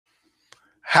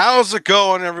How's it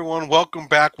going, everyone? Welcome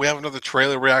back. We have another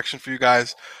trailer reaction for you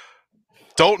guys.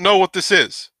 Don't know what this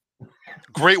is.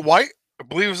 Great White, I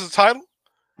believe is the title.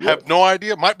 Have no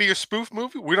idea. Might be a spoof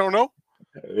movie. We don't know.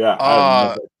 Yeah, I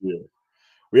have no idea.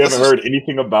 We haven't heard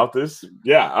anything about this.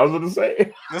 Yeah, I was going to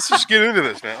say. Let's just get into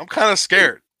this, man. I'm kind of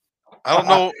scared. I don't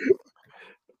know.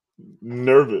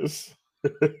 Nervous.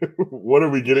 What are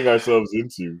we getting ourselves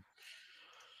into?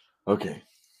 Okay.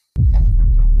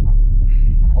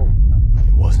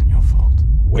 It wasn't your fault.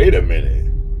 Wait a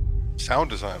minute. Sound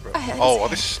design, bro. Oh, are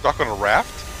they stuck on a raft?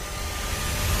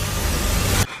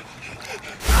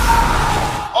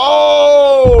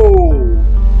 Oh!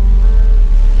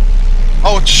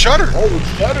 Oh, it's Shudder. Oh, it's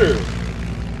Shudder.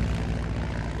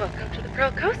 Welcome to the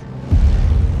Pearl Coast.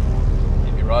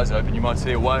 Keep your eyes open, you might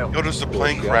see a whale. Yo, does the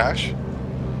plane crash?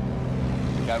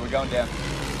 Okay, we're going down.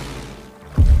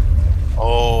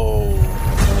 Oh.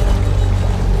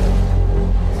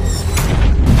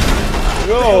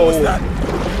 Yo! What's that?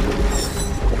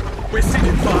 We're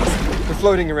sinking fast. We're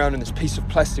floating around in this piece of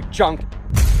plastic junk.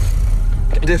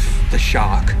 And if the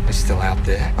shark is still out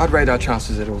there, I'd rate our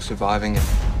chances at all surviving at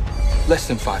less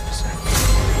than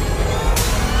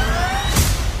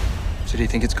 5%. So do you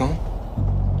think it's gone?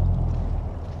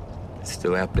 It's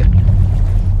still out there.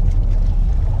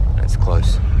 That's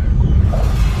close.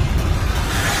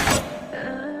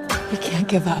 We can't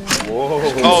give up. Whoa.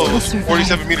 Oh,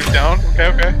 47 meters down?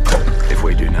 Okay. If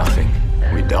we do nothing,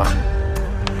 we die.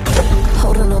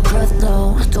 Hold on, no breath,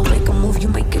 no. Don't make a move, you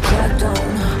make it crack down.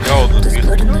 Yo, There's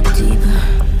blood in the deep.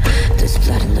 There's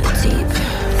blood in the deep.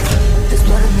 There's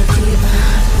blood in the deep.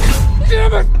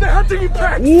 Damn it! They're hunting you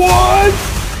back! What?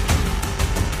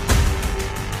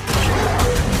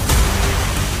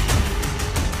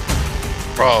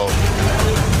 Bro.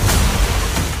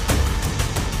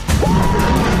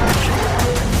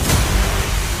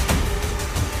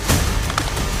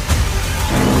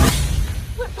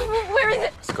 Where is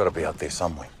it? It's gotta be out there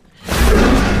somewhere.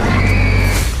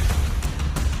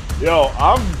 Yo,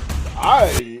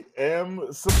 I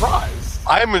am surprised.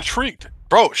 I am intrigued.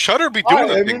 Bro, Shudder be doing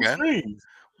that thing, man.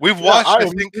 We've watched, I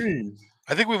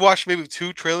think we've watched maybe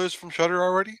 2 trailers from Shudder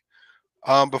already.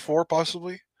 Before,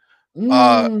 possibly.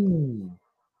 Or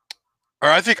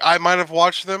I think I might have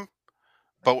watched them,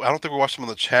 but I don't think we watched them on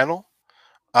the channel.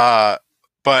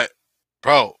 But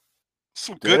bro,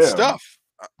 some good stuff.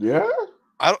 Yeah.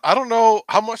 I don't know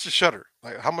how much is Shudder.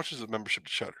 Like, how much is a membership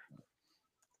to Shudder?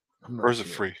 Or is it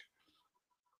free?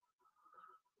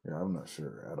 Yeah, I'm not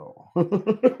sure at all.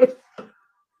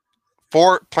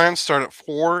 Plans start at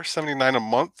 $4.79 a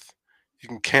month. You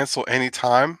can cancel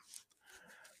anytime.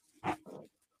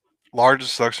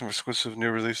 Largest selection of exclusive new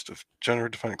release of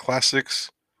genre-defining classics.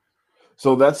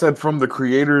 So that said, from the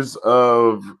creators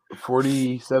of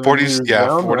 47 meters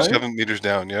down, 47 right? meters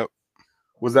down. Yep.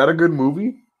 Was that a good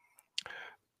movie?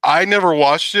 I never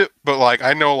watched it, but like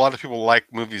I know a lot of people like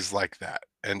movies like that,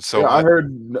 and so yeah,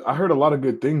 I heard a lot of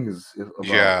good things about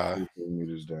 47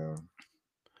 meters down.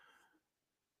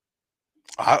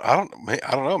 I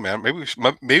don't know, man.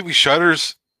 Maybe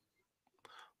Shudder's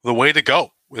the way to go.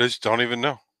 We just don't even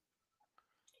know.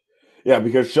 Yeah,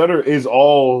 because Shudder is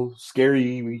all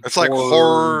scary. It's like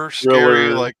horror, scary,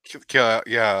 like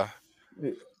yeah.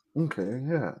 Okay,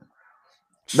 yeah.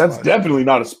 That's definitely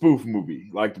not a spoof movie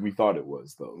like we thought it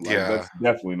was, though. Like, yeah, that's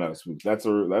definitely not a spoof. That's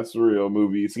a real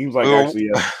movie. It seems like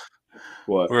actually.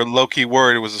 What? We're low key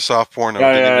worried it was a soft porno.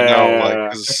 Didn't even know,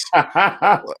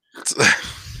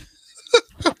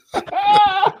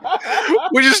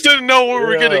 we just didn't know what we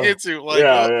were getting into. Like,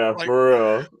 for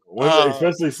real.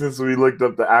 Especially since we looked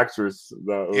up the actress.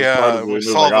 That was part of it. We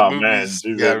saw the movies. Man,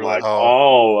 she's in like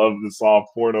all of the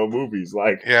soft porno movies,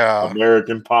 like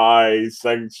American Pie,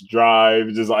 Sex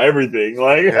Drive, just everything.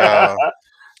 Like,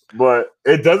 but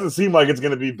it doesn't seem like it's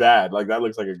gonna be bad. Like that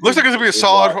looks like it's gonna be a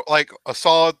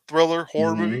solid thriller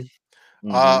horror movie.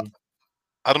 I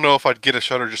don't know if I'd get a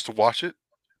Shudder just to watch it.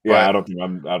 Yeah, I don't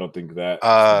think that.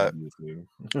 I'm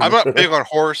not big on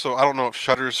horror, so I don't know if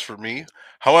Shudder's for me.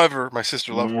 However, my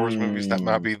sister loves horror movies. That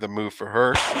might be the move for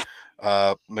her.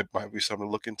 Might be something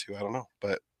to look into. I don't know,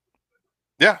 but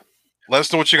yeah, let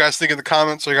us know what you guys think in the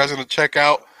comments. Are you guys going to check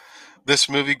out this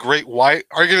movie, Great White?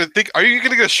 Are you going to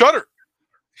get a Shudder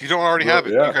if you don't already have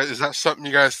it? You guys, is that something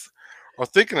you guys are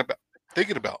thinking about?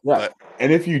 Yeah,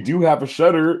 and if you do have a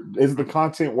Shudder, is the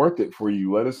content worth it for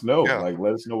you? Let us know. Like,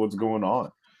 let us know what's going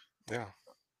on. Yeah,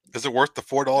 is it worth the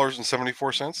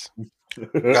 $4.74?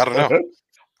 Gotta know.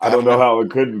 I don't know how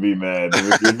it couldn't be, man.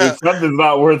 If something's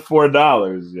not worth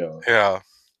 $4, yo. Yeah.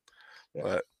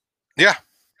 But yeah,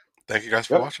 thank you guys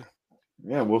for watching.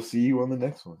 Yeah, we'll see you on the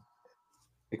next one.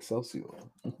 Excelsior.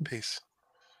 Peace.